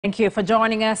Thank you for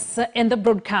joining us in the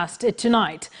broadcast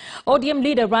tonight. ODM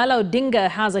leader Raila Odinga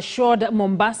has assured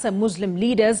Mombasa Muslim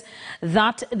leaders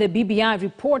that the BBI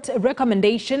report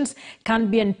recommendations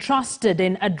can be entrusted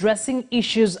in addressing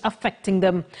issues affecting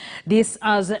them. This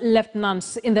as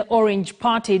lieutenants in the Orange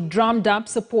Party drummed up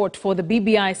support for the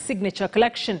BBI signature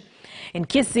collection. In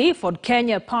Kisii, Ford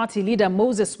Kenya Party leader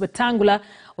Moses Wetangula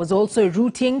was also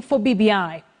rooting for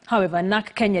BBI. However,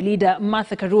 NARC Kenya leader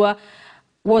Martha Karua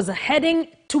was heading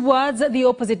towards the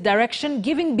opposite direction,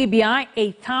 giving BBI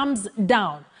a thumbs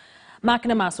down. Mark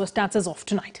Namaswa starts us off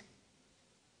tonight.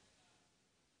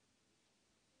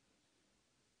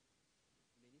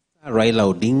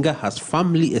 Raila Odinga has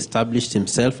firmly established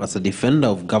himself as a defender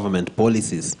of government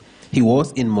policies. He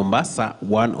was in Mombasa,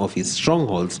 one of his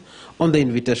strongholds, on the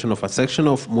invitation of a section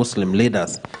of Muslim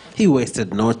leaders. He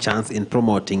wasted no chance in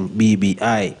promoting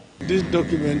BBI. This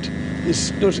document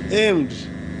is not aimed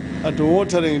at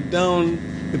watering down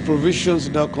the provisions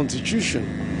in our constitution,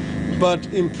 but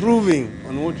improving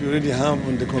on what we already have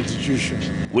in the constitution.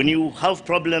 When you have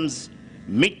problems,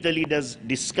 meet the leaders,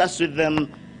 discuss with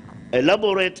them,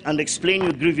 elaborate and explain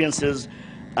your grievances,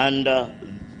 and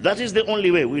that is the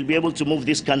only way we'll be able to move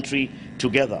this country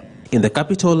together. In the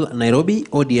capital, Nairobi,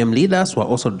 ODM leaders were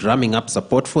also drumming up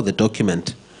support for the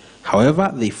document.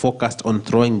 However, they focused on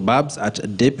throwing barbs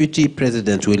at Deputy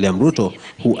President William Ruto,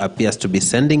 who appears to be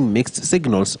sending mixed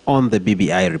signals on the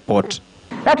BBI report.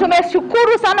 Na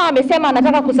tumeshukuru sana wamesema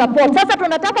anataka kusupport. Sasa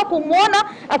tunataka kumuona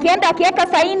akienda akiweka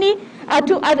saini,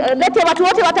 lete watu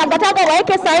wote watangatanga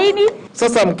waeke saini.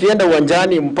 Sasa mkienda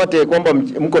uwanjani mpate kwamba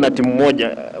mko na timu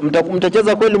moja,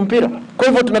 mtacheza kweli mpira? Kwa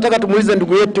hivyo tunataka tumuulize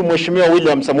ndugu yetu Mheshimiwa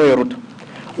William Samoei Ruto,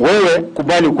 wewe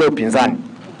kubali ukwe upinzani.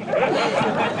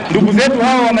 Ndugu zetu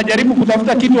hawa wanajaribu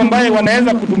kutafuta kitu ambaye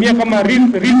wanaweza kutumia kama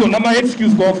reason ama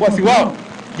excuse kwa wafuasi wao,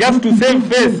 just to save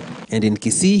face. And in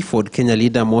Kisii, Ford Kenya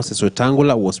leader Moses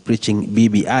Wetangula was preaching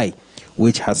BBI,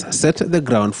 which has set the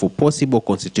ground for possible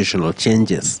constitutional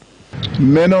changes.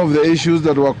 Many of the issues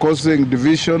that were causing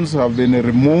divisions have been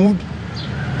removed,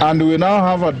 and we now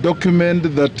have a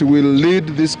document that will lead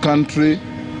this country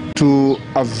to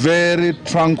a very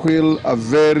tranquil, a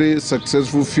very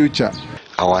successful future.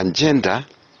 Our agenda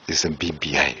is a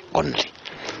BBI only,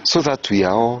 so that we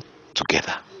are all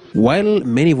together. While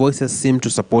many voices seem to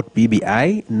support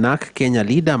BBI, NARC Kenya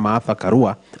leader Martha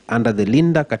Karua, under the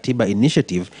Linda Katiba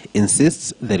initiative,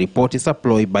 insists the report is a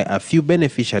ploy by a few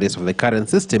beneficiaries of the current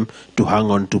system to hang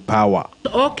on to power.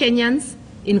 All Kenyans,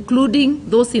 including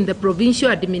those in the provincial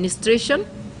administration,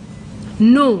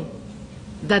 know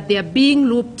that they are being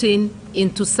looped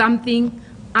into something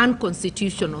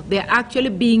unconstitutional. They are actually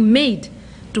being made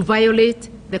to violate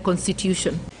the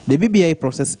Constitution. The BBI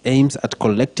process aims at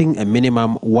collecting a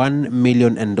minimum 1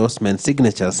 million endorsement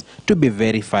signatures to be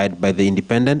verified by the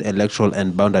Independent Electoral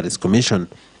and Boundaries Commission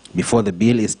before the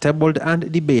bill is tabled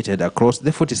and debated across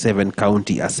the 47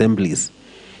 county assemblies.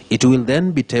 It will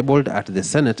then be tabled at the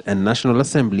Senate and National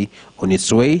Assembly on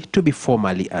its way to be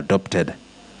formally adopted.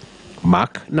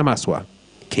 Mark Namaswa,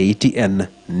 KTN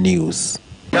News.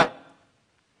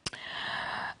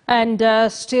 And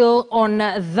still on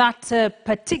that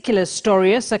particular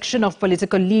story, a section of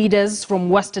political leaders from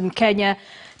Western Kenya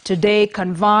today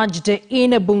converged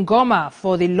in Bungoma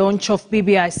for the launch of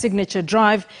BBI signature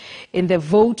drive in the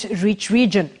vote-rich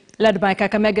region. Led by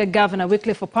Kakamega Governor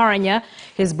Wycliffe Oparanya,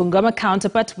 his Bungoma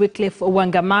counterpart Wycliffe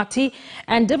Wangamati,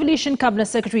 and Devolution Cabinet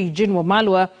Secretary Eugene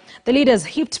Wamalwa, the leaders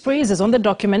heaped praises on the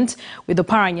document, with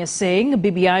Oparanya saying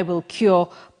BBI will cure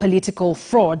political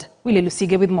fraud. Willie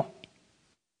Lusige with more.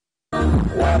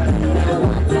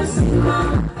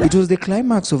 It was the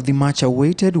climax of the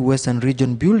much-awaited Western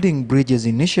Region Building Bridges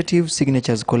Initiative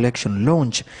Signatures Collection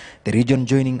launch, the region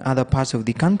joining other parts of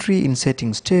the country in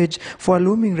setting stage for a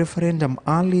looming referendum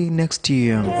early next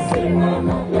year.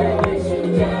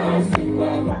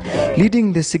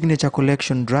 Leading the signature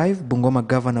collection drive, Bungoma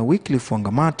Governor Wycliffe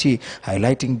Wangamati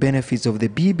highlighting benefits of the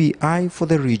BBI for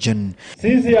the region.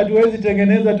 Sisi hatuwezi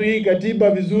tengeneza tu hii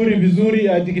katiba vizuri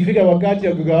atikifika wakati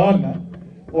ya kugawana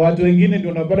watu wengine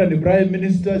ndio unapata ni prime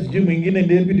minister, sijui mwingine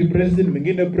deputy president,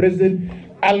 mwingine president.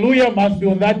 Aluya must be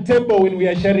on that table when we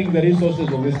are sharing the resources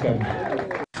of this country.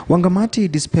 Wangamati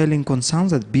dispelling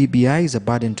concerns that BBI is a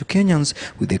burden to Kenyans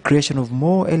with the creation of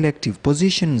more elective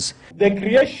positions. The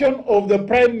creation of the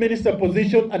prime minister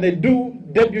position and a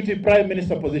deputy prime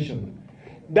minister position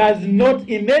does not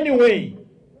in any way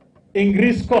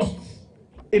increase costs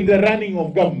in the running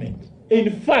of government.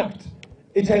 In fact,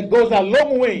 it goes a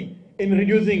long way in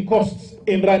reducing costs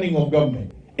in running of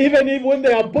government. Even if when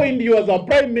they appoint you as a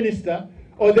prime minister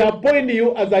or they appoint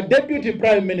you as a deputy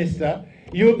prime minister,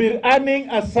 you'll be earning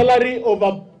a salary of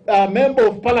member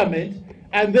of parliament,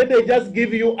 and then they just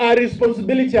give you a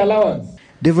responsibility allowance.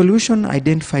 Devolution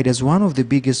identified as one of the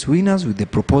biggest winners with the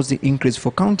proposed increase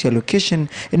for county allocation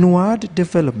and ward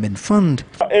development fund.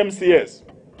 MCS,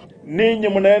 ninyi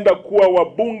mnaenda kuwa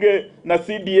wabunge na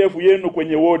CDF yenu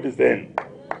kwenye ward zenu.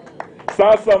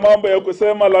 Sasa mambo ya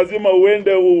kusema lazima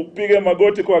uende upige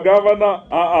magoti kwa governor,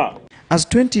 As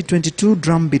 2022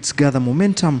 drumbeats gather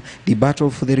momentum, the battle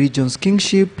for the region's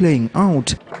kingship playing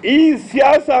out. Hii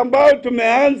siasa ambayo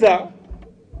tumeanza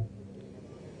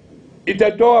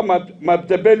itatoa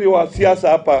matebeli wa siasa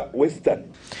hapa Western.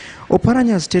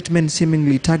 Oparanya's statement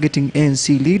seemingly targeting ANC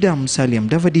leader Musalia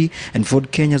Mudavadi and Ford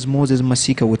Kenya's Moses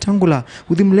Masika Wetangula,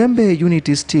 with Mlembe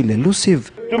unity still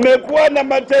elusive. Tumekuwa na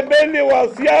matebeli wa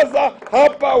siasa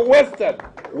hapa Western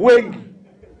wengi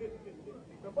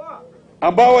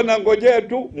ambao wanangojea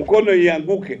tu mkono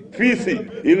ianguke, fisi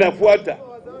inafuata.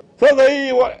 Sasa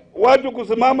hii watu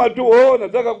kusimama tu,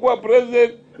 nataka kuwa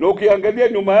president, na ukiangalia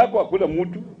nyuma yako hakuna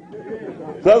mtu.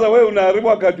 Sasa wewe unaharibu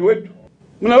wakati wetu.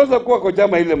 Mnaweza kuwa kwa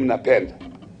chama ile mnapenda,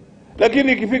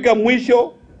 lakini ikifika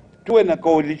mwisho tuwe na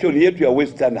coalition yetu ya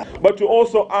Western. But to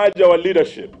also urge our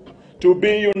leadership to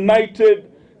be united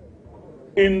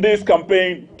in this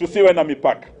campaign, tusiwe na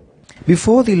mipaka.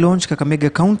 Before the launch, Kakamega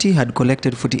County had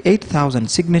collected 48,000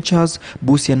 signatures,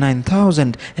 Busia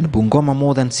 9,000 and Bungoma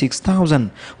more than 6,000,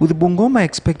 with Bungoma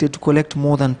expected to collect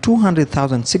more than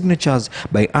 200,000 signatures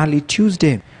by early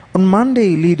Tuesday. On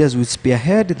Monday, leaders will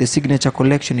spearhead the signature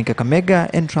collection in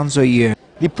Kakamega and Trans Nzoia.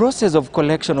 The process of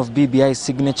collection of BBI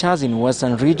signatures in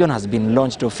Western region has been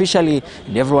launched officially,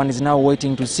 and everyone is now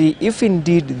waiting to see if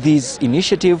indeed this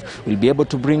initiative will be able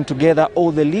to bring together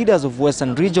all the leaders of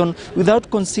Western region without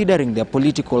considering their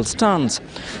political stance.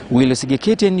 Willis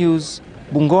KTN News,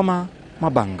 Bungoma,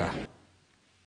 Mabanga.